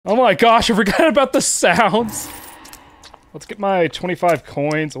Oh my gosh, I forgot about the sounds. Let's get my 25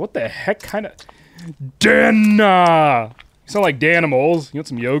 coins. What the heck kind of... Dana! You sound like Danimals. You want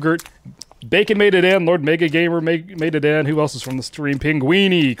some yogurt? Bacon made it in. Lord Mega Gamer made it in. Who else is from the stream?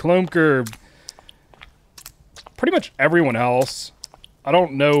 Pinguini, Clomker. Pretty much everyone else. I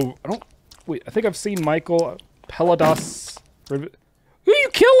don't know. Wait, I think I've seen Michael Peladas. Who are you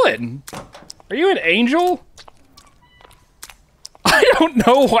killing? Are you an angel? I don't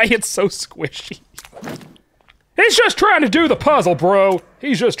know why it's so squishy. He's just trying to do the puzzle, bro.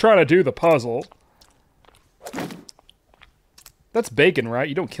 He's just trying to do the puzzle. That's bacon, right?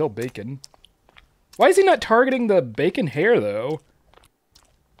 You don't kill bacon. Why is he not targeting the bacon hair, though?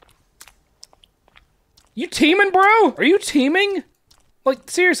 You teaming, bro? Are you teaming? Like,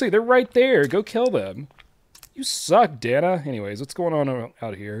 seriously, they're right there. Go kill them. You suck, Dana. Anyways, what's going on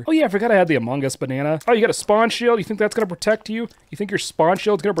out here? Oh yeah, I forgot I had the Among Us banana. Oh, you got a spawn shield? You think that's gonna protect you? You think your spawn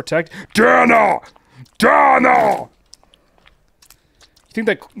shield's gonna protect? Dana! Dana! You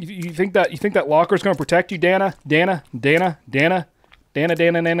think that locker's gonna protect you, Dana? Dana banana.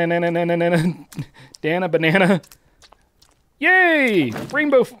 Yay!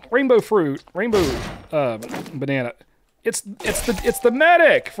 Rainbow fruit. Rainbow banana. It's the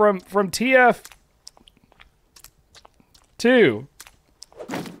medic from TF2.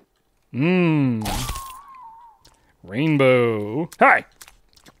 Rainbow. Hi!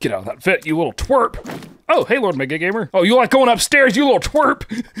 Get out of that fit, you little twerp! Oh, hey, Lord Mega Gamer. Oh, you like going upstairs, you little twerp!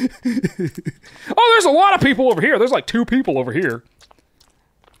 Oh, there's a lot of people over here. There's like 2 people over here.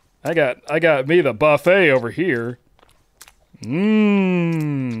 I got me the buffet over here.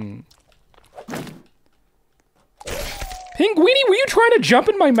 Pinguini, were you trying to jump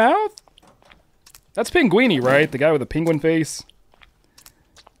in my mouth? That's Pinguini, right? The guy with the penguin face.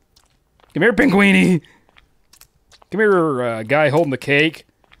 Come here, Pinguini. Come here, guy holding the cake.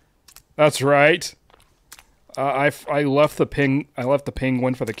 That's right. I left the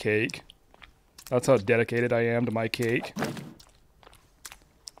penguin for the cake. That's how dedicated I am to my cake. How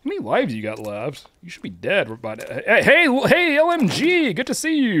many lives you got left? You should be dead. Hey, LMG, good to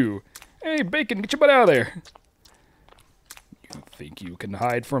see you. Hey, Bacon, get your butt out of there. You think you can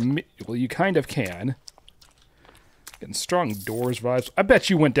hide from me? Well, you kind of can. Getting strong doors vibes. I bet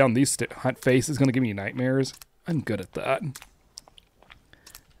you went down these hunt faces. Gonna give me nightmares. I'm good at that.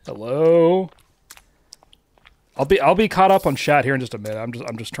 Hello. I'll be caught up on chat here in just a minute.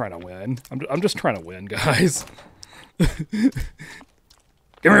 I'm just trying to win. I'm just trying to win, guys. Come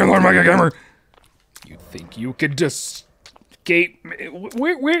here, Lord Mega Gamer. You think you could just escape me?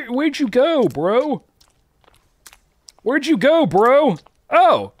 Where'd you go, bro? Where'd you go, bro?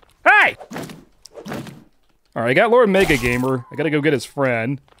 Oh, hey! All right, I got Lord Mega Gamer. I gotta go get his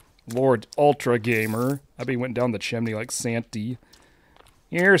friend, Lord Ultra Gamer. I bet he went down the chimney like Santy.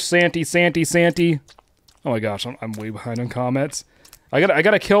 Here, Santy. Oh my gosh, I'm way behind on comments. I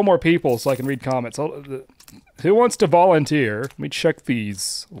gotta kill more people so I can read comments. Who wants to volunteer? Let me check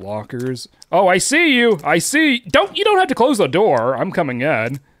these lockers. Oh, I see you. I see. You don't have to close the door. I'm coming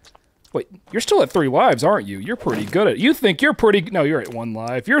in. Wait, you're still at 3 lives, aren't you? You're pretty good at. You think you're pretty? No, you're at 1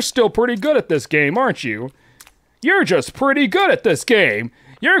 life. You're still pretty good at this game, aren't you? You're just pretty good at this game.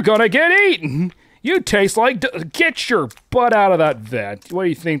 You're gonna get eaten. You taste like. Get your butt out of that vent. What do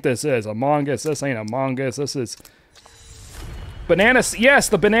you think this is? Among Us? This ain't Among Us. This is. Banana. Yes,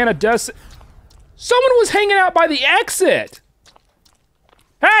 the banana does. Someone was hanging out by the exit!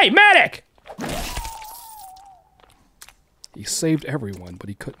 Hey, medic! He saved everyone, but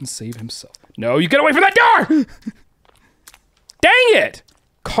he couldn't save himself. No, you get away from that door! Dang it!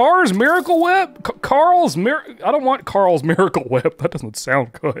 Carl's Miracle Whip? I don't want Carl's Miracle Whip. That doesn't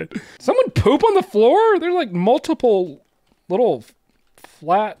sound good. Someone poop on the floor? There's like multiple little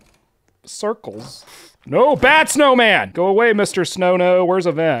flat circles. No, bad snowman! Go away, Mr. Snow-No. Where's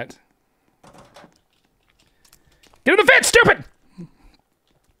a vent? Get in the vent, stupid!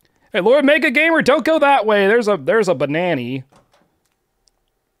 Hey, Lord Mega Gamer, don't go that way. There's a banana.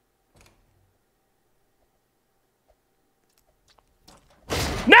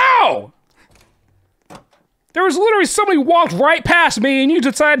 No! There was literally somebody walked right past me and you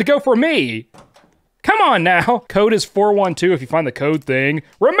decided to go for me. Come on now. Code is 412 if you find the code thing.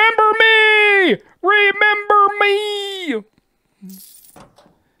 Remember me! Remember me!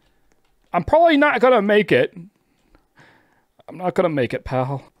 I'm probably not gonna make it. I'm not gonna make it,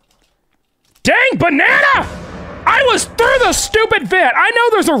 pal. Dang, banana! I was through the stupid vent! I know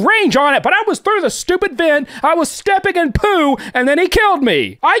there's a range on it, but I was through the stupid vent, I was stepping in poo, and then he killed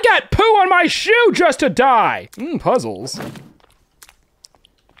me! I got poo on my shoe just to die! Puzzles.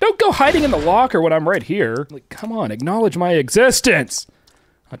 Don't go hiding in the locker when I'm right here. Like, come on, acknowledge my existence!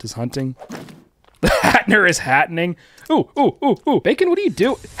 Hunt is hunting. The Hatner is hattening. Ooh, ooh, ooh, ooh. Bacon, what do you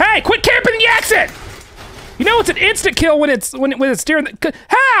do? Hey, quit camping the exit! You know it's an instant kill when it's steering the—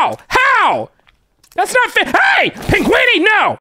 How? How? That's not fair. Hey! Pinguini, no!